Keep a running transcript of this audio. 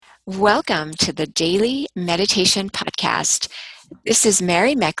Welcome to the Daily Meditation Podcast. This is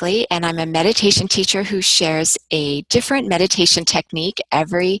Mary Meckley, and I'm a meditation teacher who shares a different meditation technique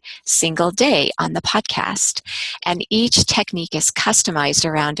every single day on the podcast. And each technique is customized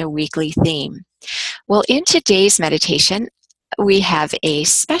around a weekly theme. Well, in today's meditation, we have a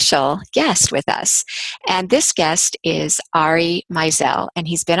special guest with us, and this guest is Ari Meisel, and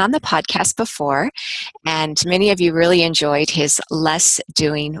he's been on the podcast before, and many of you really enjoyed his Less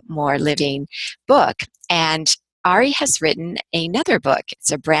Doing, More Living book. And Ari has written another book.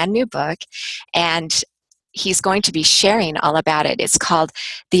 It's a brand new book, and he's going to be sharing all about it. It's called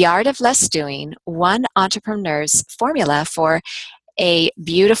The Art of Less Doing, One Entrepreneur's Formula for a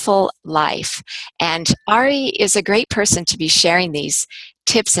Beautiful Life. And Ari is a great person to be sharing these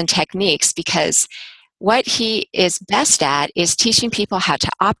tips and techniques because what he is best at is teaching people how to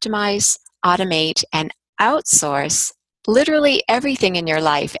optimize, automate, and outsource literally everything in your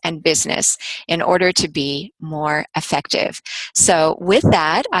life and business in order to be more effective. So with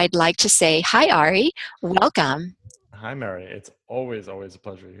that, I'd like to say, hi, Ari. Welcome. Hi, Mary. It's always a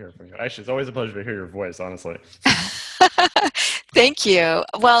pleasure to hear from you. Actually, it's always a pleasure to hear your voice, honestly. Thank you.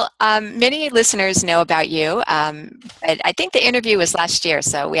 Well, many listeners know about you, but I think the interview was last year,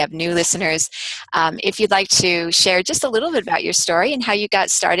 so we have new listeners. If you'd like to share just a little bit about your story and how you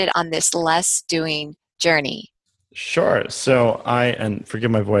got started on this less doing journey. Sure. So and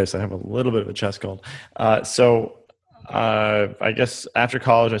forgive my voice, I have a little bit of a chest cold. I guess after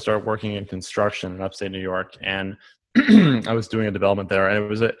college, I started working in construction in upstate New York, and I was doing a development there, and it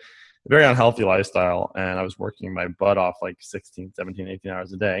was a very unhealthy lifestyle, and I was working my butt off like 16, 17, 18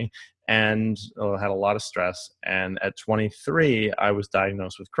 hours a day, and had a lot of stress. And at 23, I was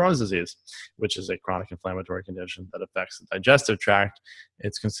diagnosed with Crohn's disease, which is a chronic inflammatory condition that affects the digestive tract.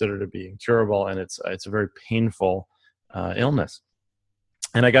 It's considered to be incurable, and it's a very painful illness.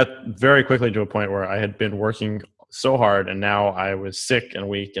 And I got very quickly to a point where I had been working so hard, and now I was sick and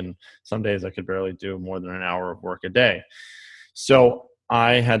weak, and some days I could barely do more than an hour of work a day. So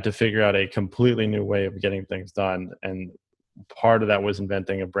I had to figure out a completely new way of getting things done. And part of that was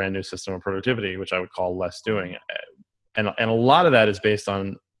inventing a brand new system of productivity, which I would call less doing. And a lot of that is based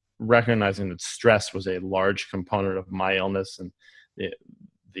on recognizing that stress was a large component of my illness and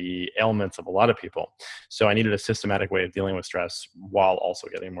the ailments of a lot of people. So I needed a systematic way of dealing with stress while also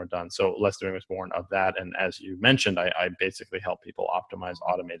getting more done. So Less Doing was born of that. And as you mentioned, I basically help people optimize,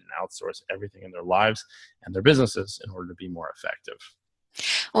 automate, and outsource everything in their lives and their businesses in order to be more effective.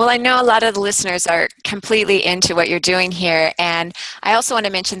 Well, I know a lot of the listeners are completely into what you're doing here. And I also want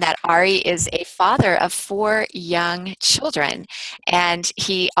to mention that Ari is a father of 4 young children. And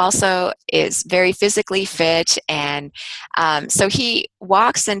he also is very physically fit. And so he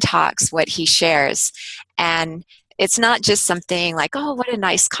walks and talks what he shares. And it's not just something like, oh, what a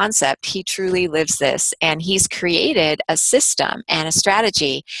nice concept. He truly lives this, and he's created a system and a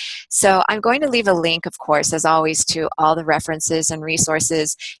strategy. So I'm going to leave a link, of course, as always, to all the references and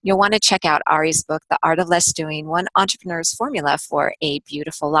resources. You'll want to check out Ari's book, The Art of Less Doing, One Entrepreneur's Formula for a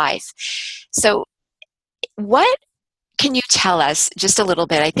Beautiful Life. So what can you tell us just a little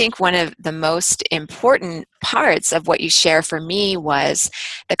bit? I think one of the most important parts of what you share for me was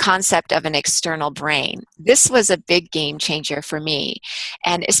the concept of an external brain. This was a big game changer for me,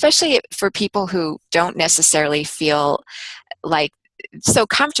 and especially for people who don't necessarily feel like so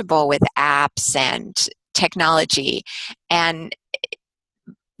comfortable with apps and technology. And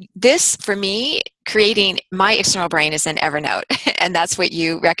this, for me, creating my external brain is in Evernote, and that's what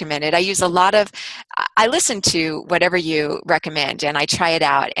you recommended. I listen to whatever you recommend, and I try it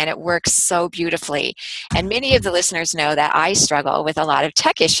out, and it works so beautifully. And many of the listeners know that I struggle with a lot of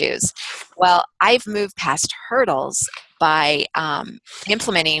tech issues. Well, I've moved past hurdles by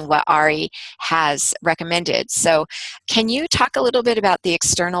implementing what Ari has recommended. So can you talk a little bit about the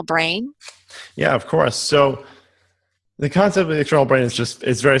external brain? Yeah, of course. So the concept of the external brain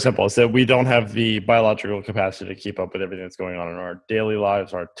it's very simple. It's that we don't have the biological capacity to keep up with everything that's going on in our daily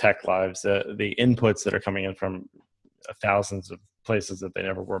lives, our tech lives, the inputs that are coming in from thousands of places that they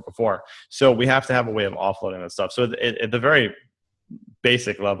never were before. So we have to have a way of offloading that stuff. So at the very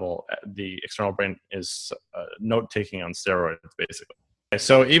basic level, the external brain is note-taking on steroids, basically.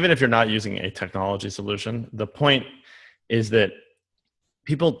 So even if you're not using a technology solution, the point is that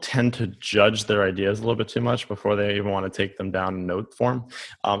people tend to judge their ideas a little bit too much before they even want to take them down in note form.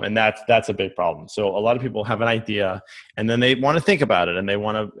 And that's a big problem. So a lot of people have an idea and then they want to think about it and they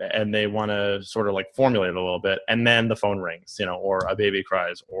want to sort of like formulate it a little bit. And then the phone rings, or a baby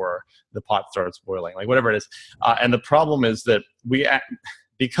cries or the pot starts boiling, like whatever it is. And the problem is that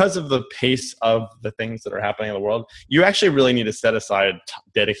because of the pace of the things that are happening in the world, you actually really need to set aside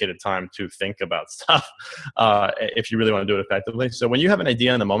dedicated time to think about stuff if you really want to do it effectively. So when you have an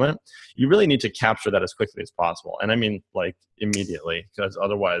idea in the moment, you really need to capture that as quickly as possible. And I mean, like, immediately, because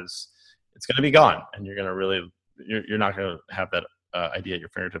otherwise it's going to be gone, and you're not going to have that idea at your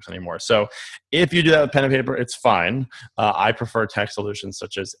fingertips anymore. So if you do that with pen and paper, it's fine. I prefer text solutions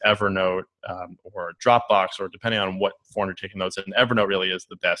such as Evernote or Dropbox, or depending on what form you're taking notes in. Evernote really is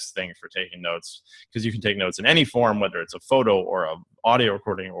the best thing for taking notes, because you can take notes in any form, whether it's a photo or an audio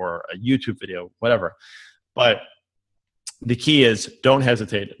recording or a YouTube video, whatever. But the key is, don't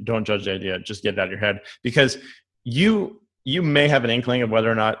hesitate, don't judge the idea, just get it out of your head, because you may have an inkling of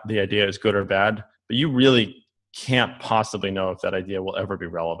whether or not the idea is good or bad, but you really can't possibly know if that idea will ever be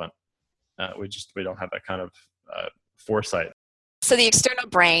relevant. We don't have that kind of foresight. So the external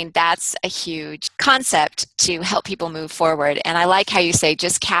brain, that's a huge concept to help people move forward. And I like how you say,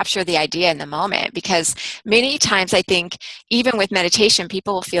 just capture the idea in the moment, because many times I think even with meditation,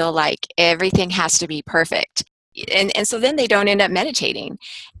 people will feel like everything has to be perfect. And so then they don't end up meditating.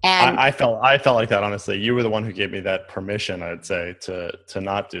 And I felt like that, honestly. You were the one who gave me that permission, I'd say, to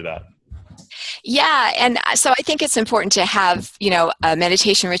not do that. yeah, and so I think it's important to have, a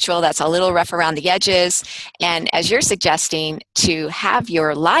meditation ritual that's a little rough around the edges. And as you're suggesting, to have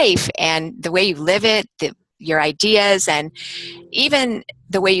your life and the way you live it, your ideas, and even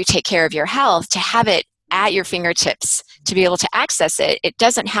the way you take care of your health, to have it at your fingertips, to be able to access it. It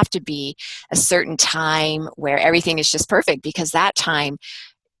doesn't have to be a certain time where everything is just perfect, because that time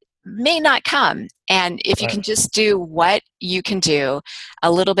may not come. And if you can just do what you can do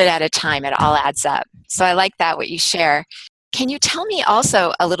a little bit at a time, it all adds up. So I like that, what you share. Can you tell me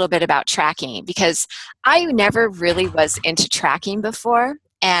also a little bit about tracking? Because I never really was into tracking before.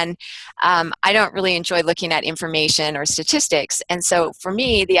 And I don't really enjoy looking at information or statistics. And so for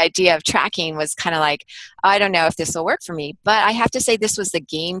me, the idea of tracking was kind of like, I don't know if this will work for me. But I have to say, this was the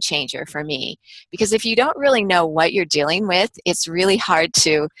game changer for me. Because if you don't really know what you're dealing with, it's really hard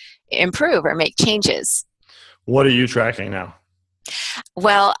to improve or make changes. What are you tracking now?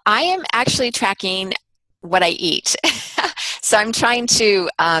 Well, I am actually tracking what I eat. So I'm trying to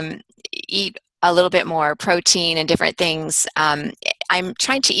eat a little bit more protein and different things. I'm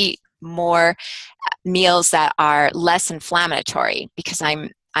trying to eat more meals that are less inflammatory, because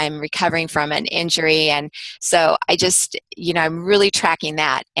I'm recovering from an injury, and so I just, I'm really tracking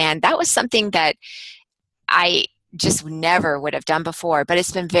that. And that was something that I just never would have done before, but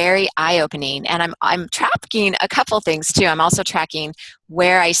it's been very eye-opening. And I'm tracking a couple things too. I'm also tracking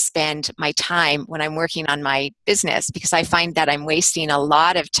where I spend my time when I'm working on my business, because I find that I'm wasting a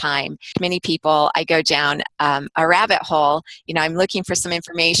lot of time. Many people, I go down a rabbit hole. I'm looking for some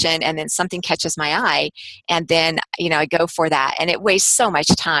information, and then something catches my eye, and then I go for that, and it wastes so much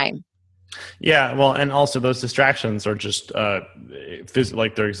time. Yeah, well, and also those distractions are just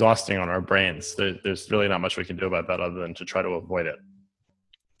like, they're exhausting on our brains. There's really not much we can do about that other than to try to avoid it.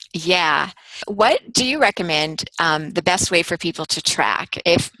 Yeah. What do you recommend the best way for people to track?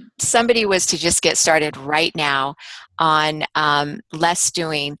 If somebody was to just get started right now on less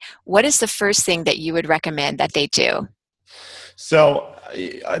doing, what is the first thing that you would recommend that they do? So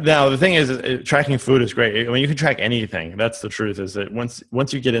now the thing is, tracking food is great. I mean, you can track anything. That's the truth, is that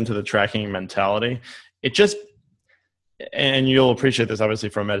once you get into the tracking mentality, it just, and you'll appreciate this obviously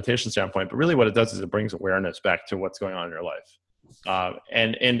from a meditation standpoint, but really what it does is it brings awareness back to what's going on in your life.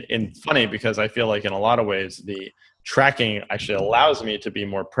 And funny, because I feel like in a lot of ways, the tracking actually allows me to be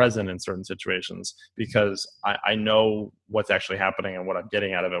more present in certain situations, because I know what's actually happening and what I'm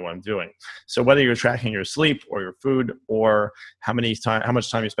getting out of it, what I'm doing. So whether you're tracking your sleep or your food, or how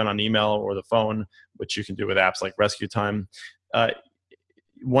much time you spend on email or the phone, which you can do with apps like Rescue Time,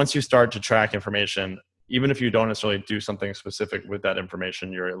 once you start to track information, even if you don't necessarily do something specific with that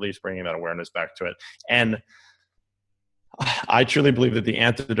information, you're at least bringing that awareness back to it. And I truly believe that the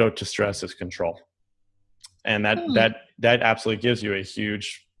antidote to stress is control. And that absolutely gives you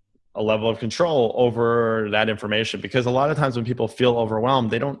a level of control over that information, because a lot of times when people feel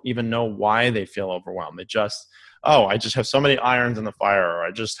overwhelmed, they don't even know why they feel overwhelmed. They just, I just have so many irons in the fire, or I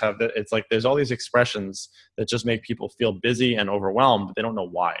just have that. It's like there's all these expressions that just make people feel busy and overwhelmed, but they don't know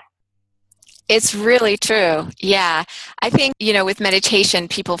why. It's really true. Yeah. I think, with meditation,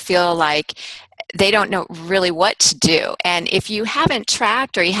 people feel like they don't know really what to do. And if you haven't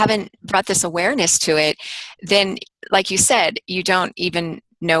tracked, or you haven't brought this awareness to it, then, like you said, you don't even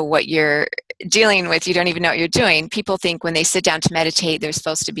know what you're dealing with. You don't even know what you're doing. People think when they sit down to meditate, they're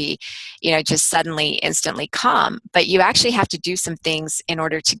supposed to be, just suddenly, instantly calm. But you actually have to do some things in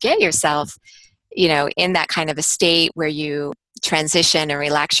order to get yourself, in that kind of a state where you transition and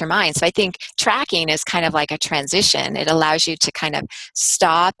relax your mind. So I think tracking is kind of like a transition. It allows you to kind of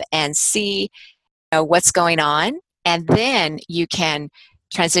stop and see, what's going on, and then you can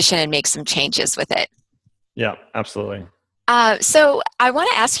transition and make some changes with it. Yeah, absolutely. So I want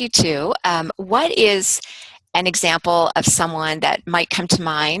to ask you too, what is an example of someone that might come to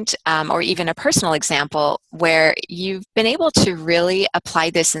mind, or even a personal example where you've been able to really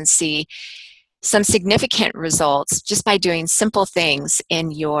apply this and see some significant results just by doing simple things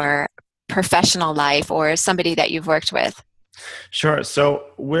in your professional life or somebody that you've worked with? Sure. So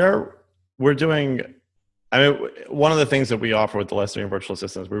we're doing. I mean, one of the things that we offer with the Less Doing virtual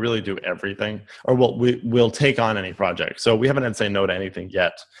assistants, we really do everything, or we'll take on any project. So we haven't had to say no to anything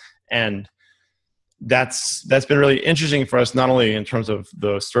yet, and that's been really interesting for us, not only in terms of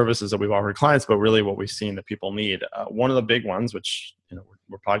the services that we've offered clients, but really what we've seen that people need. One of the big ones, which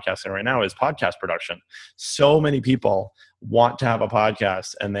we're podcasting right now, is podcast production. So many people want to have a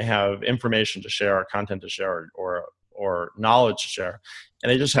podcast, and they have information to share, or content to share, or knowledge to share, and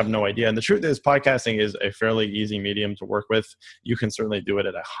they just have no idea. And the truth is, podcasting is a fairly easy medium to work with. You can certainly do it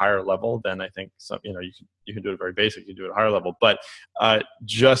at a higher level than I think some. You can do it very basic. You can do it at a higher level, but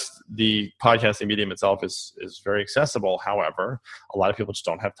just the podcasting medium itself is very accessible. However, a lot of people just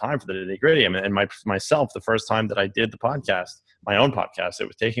don't have time for the nitty gritty. I mean, and myself, the first time that I did the podcast, my own podcast, it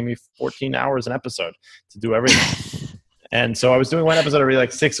was taking me 14 hours an episode to do everything. And so I was doing one episode every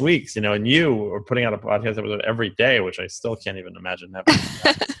like 6 weeks, and you were putting out a podcast episode every day, which I still can't even imagine having.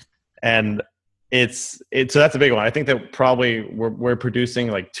 And so that's a big one. I think that probably we're producing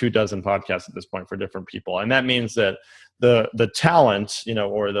like 24 podcasts at this point for different people. And that means that the talent,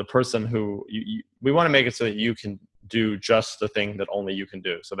 or the person who we want to make it so that you can do just the thing that only you can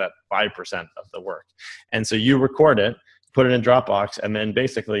do. So that 5% of the work. And so you record it, put it in Dropbox, and then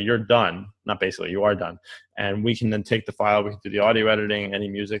basically you're done. Not basically, you are done. And we can then take the file, we can do the audio editing, any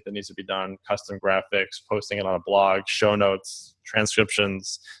music that needs to be done, custom graphics, posting it on a blog, show notes,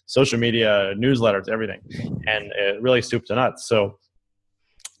 transcriptions, social media, newsletters, everything. And it really soup to nuts. So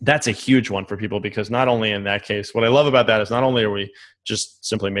that's a huge one for people, because not only in that case, what I love about that is not only are we just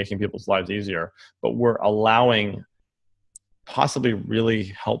simply making people's lives easier, but we're allowing possibly really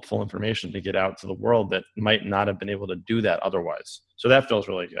helpful information to get out to the world that might not have been able to do that otherwise. So that feels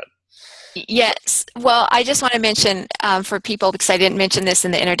really good. Yes. Well, I just want to mention for people, because I didn't mention this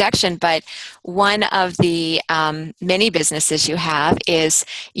in the introduction, but one of the many businesses you have is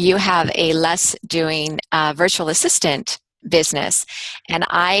you have a Less Doing virtual assistant business. And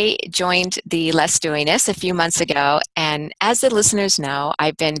I joined the Less Doingness a few months ago. And as the listeners know,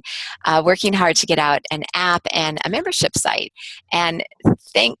 I've been working hard to get out an app and a membership site. And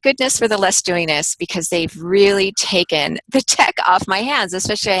thank goodness for the Less Doingness, because they've really taken the tech off my hands.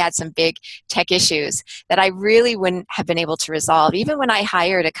 Especially, I had some big tech issues that I really wouldn't have been able to resolve. Even when I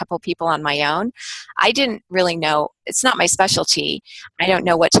hired a couple people on my own, I didn't really know. It's not my specialty. I don't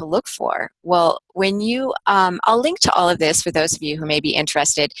know what to look for. Well, when I'll link to all of this for those of you who may be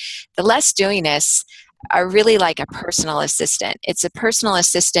interested. The Less Doingness are really like a personal assistant. It's a personal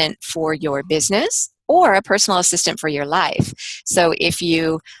assistant for your business or a personal assistant for your life. So if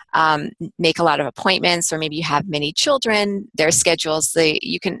you make a lot of appointments, or maybe you have many children, their schedules,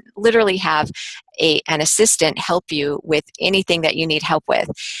 you can literally have an assistant help you with anything that you need help with.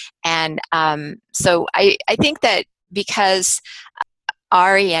 And so I think that because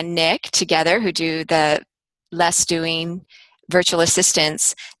Ari and Nick together, who do the Less Doing virtual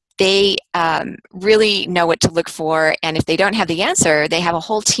assistants, they really know what to look for. And if they don't have the answer, they have a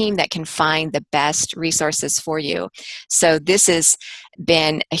whole team that can find the best resources for you. So this has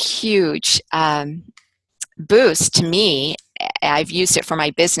been a huge boost to me. I've used it for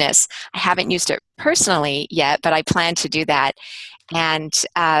my business. I haven't used it personally yet, but I plan to do that. And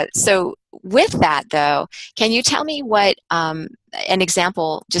so with that, though, can you tell me what an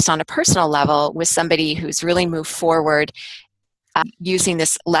example, just on a personal level, with somebody who's really moved forward using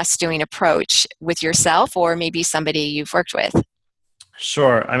this Less Doing approach with yourself, or maybe somebody you've worked with?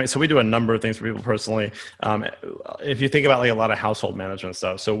 Sure. I mean, so we do a number of things for people personally. If you think about like a lot of household management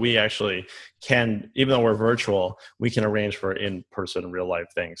stuff, so we actually can, even though we're virtual, we can arrange for in-person, real-life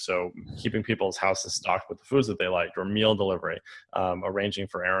things. So keeping people's houses stocked with the foods that they like, or meal delivery, arranging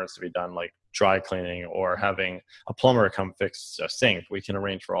for errands to be done like dry cleaning, or having a plumber come fix a sink. We can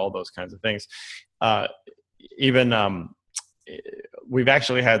arrange for all those kinds of things. We've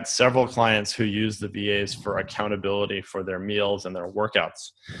actually had several clients who use the VAs for accountability for their meals and their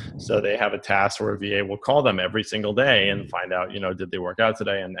workouts. So they have a task where a VA will call them every single day and find out, did they work out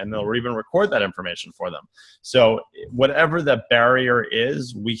today? And they'll even record that information for them. So whatever the barrier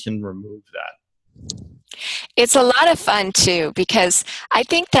is, we can remove that. It's a lot of fun too, because I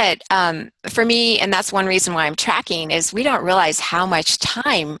think that for me, and that's one reason why I'm tracking, is we don't realize how much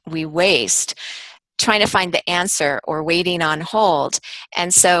time we waste trying to find the answer or waiting on hold.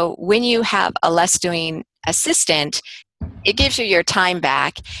 And so when you have a less doing assistant, it gives you your time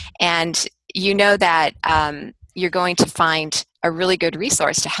back, and you know that you're going to find a really good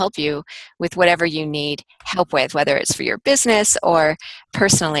resource to help you with whatever you need help with, whether it's for your business or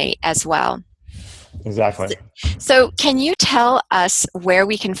personally as well. Exactly. So, can you tell us where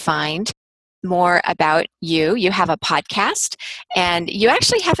we can find more about you? You have a podcast, and you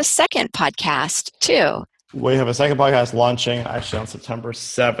actually have a second podcast too. We have a second podcast launching actually on September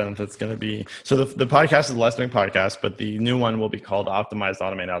 7th. It's going to be, so the podcast is the Less Doing Podcast, but the new one will be called Optimize,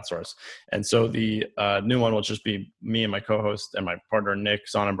 Automate, Outsource. And so the new one will just be me and my co-host and my partner, Nick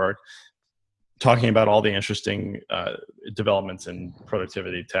Sonnenberg, talking about all the interesting developments in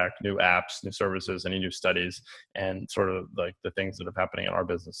productivity tech, new apps, new services, any new studies, and sort of like the things that are happening in our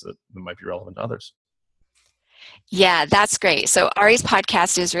business that might be relevant to others. Yeah, that's great. So Ari's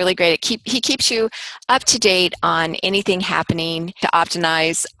podcast is really great. He keeps you up to date on anything happening to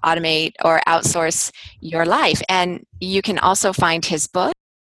optimize, automate, or outsource your life. And you can also find his book.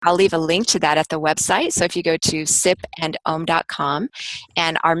 I'll leave a link to that at the website. So if you go to sipandom.com,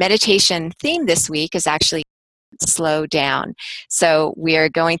 and our meditation theme this week is actually slow down. So we are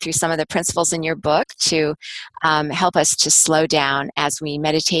going through some of the principles in your book to help us to slow down as we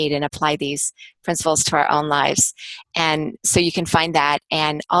meditate and apply these principles to our own lives. And so you can find that.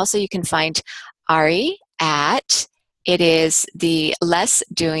 And also you can find Ari at it is the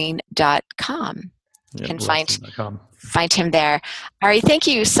lessdoing.com. You can find him there. Ari, thank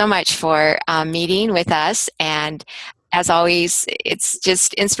you so much for meeting with us. And as always, it's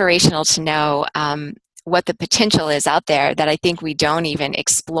just inspirational to know what the potential is out there that I think we don't even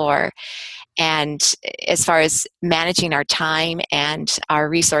explore. And as far as managing our time and our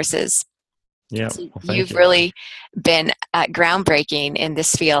resources, yeah, so you've really been groundbreaking in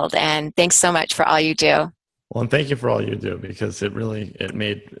this field. And thanks so much for all you do. Well, and thank you for all you do, because it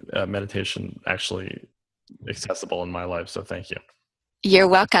made meditation actually accessible in my life. So thank you. You're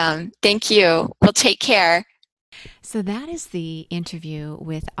welcome. Thank you. Well, take care. So that is the interview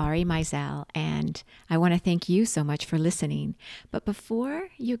with Ari Meisel, and I want to thank you so much for listening. But before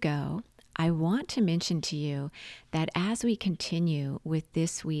you go, I want to mention to you that as we continue with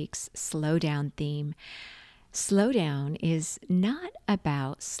this week's Slow Down theme, slow down is not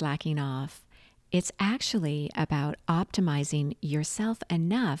about slacking off. It's actually about optimizing yourself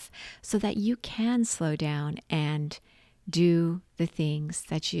enough so that you can slow down and do the things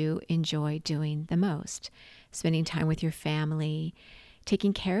that you enjoy doing the most. Spending time with your family,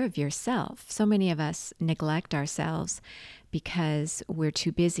 taking care of yourself. So many of us neglect ourselves because we're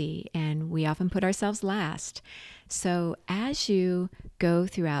too busy, and we often put ourselves last. So as you go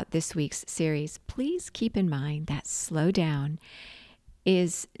throughout this week's series, please keep in mind that slow down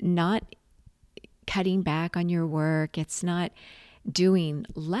is not cutting back on your work. It's not doing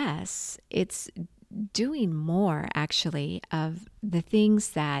less. It's doing more, actually, of the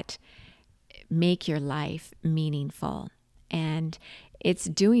things that make your life meaningful. And it's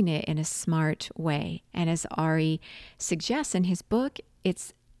doing it in a smart way. And as Ari suggests in his book,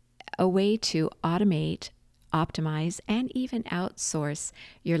 it's a way to automate, optimize, and even outsource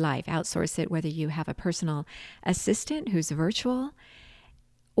your life. Outsource it whether you have a personal assistant who's virtual,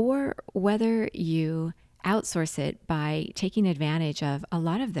 or whether you outsource it by taking advantage of a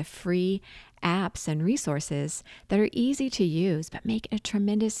lot of the free apps and resources that are easy to use but make a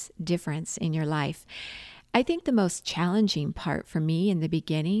tremendous difference in your life. I think the most challenging part for me in the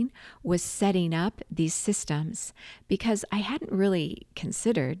beginning was setting up these systems, because I hadn't really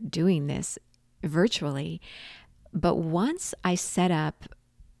considered doing this virtually. But once I set up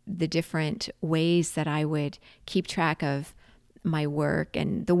the different ways that I would keep track of my work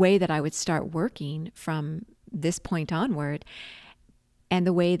and the way that I would start working from this point onward, and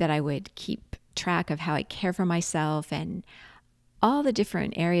the way that I would keep track of how I care for myself and all the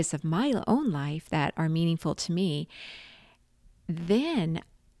different areas of my own life that are meaningful to me, then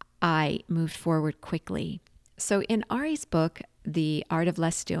I moved forward quickly. So in Ari's book, The Art of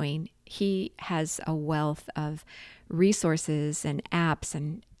Less Doing, he has a wealth of resources and apps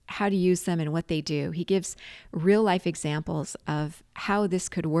and how to use them and what they do. He gives real life examples of how this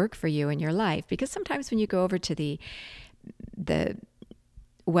could work for you in your life, because sometimes when you go over to the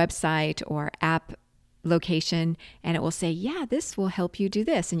website or app location and it will say, yeah, this will help you do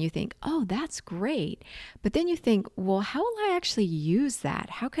this. And you think, oh, that's great. But then you think, well, how will I actually use that?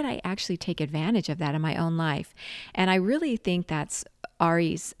 How could I actually take advantage of that in my own life? And I really think that's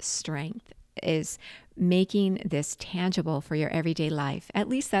Ari's strength, is making this tangible for your everyday life. At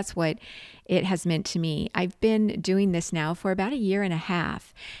least that's what it has meant to me. I've been doing this now for about a year and a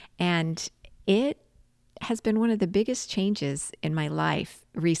half, and it has been one of the biggest changes in my life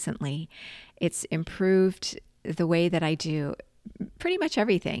recently. It's improved the way that I do pretty much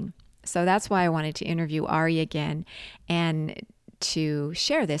everything. So that's why I wanted to interview Ari again and to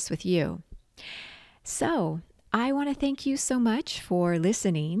share this with you. So I want to thank you so much for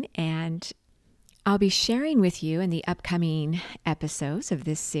listening, and I'll be sharing with you in the upcoming episodes of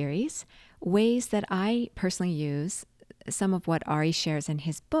this series ways that I personally use some of what Ari shares in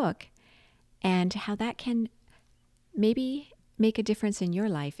his book and how that can maybe make a difference in your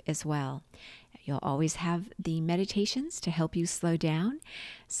life as well. You'll always have the meditations to help you slow down.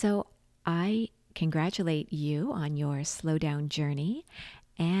 So I congratulate you on your slow down journey.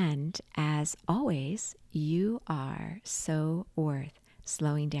 And as always, you are so worth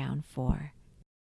slowing down for.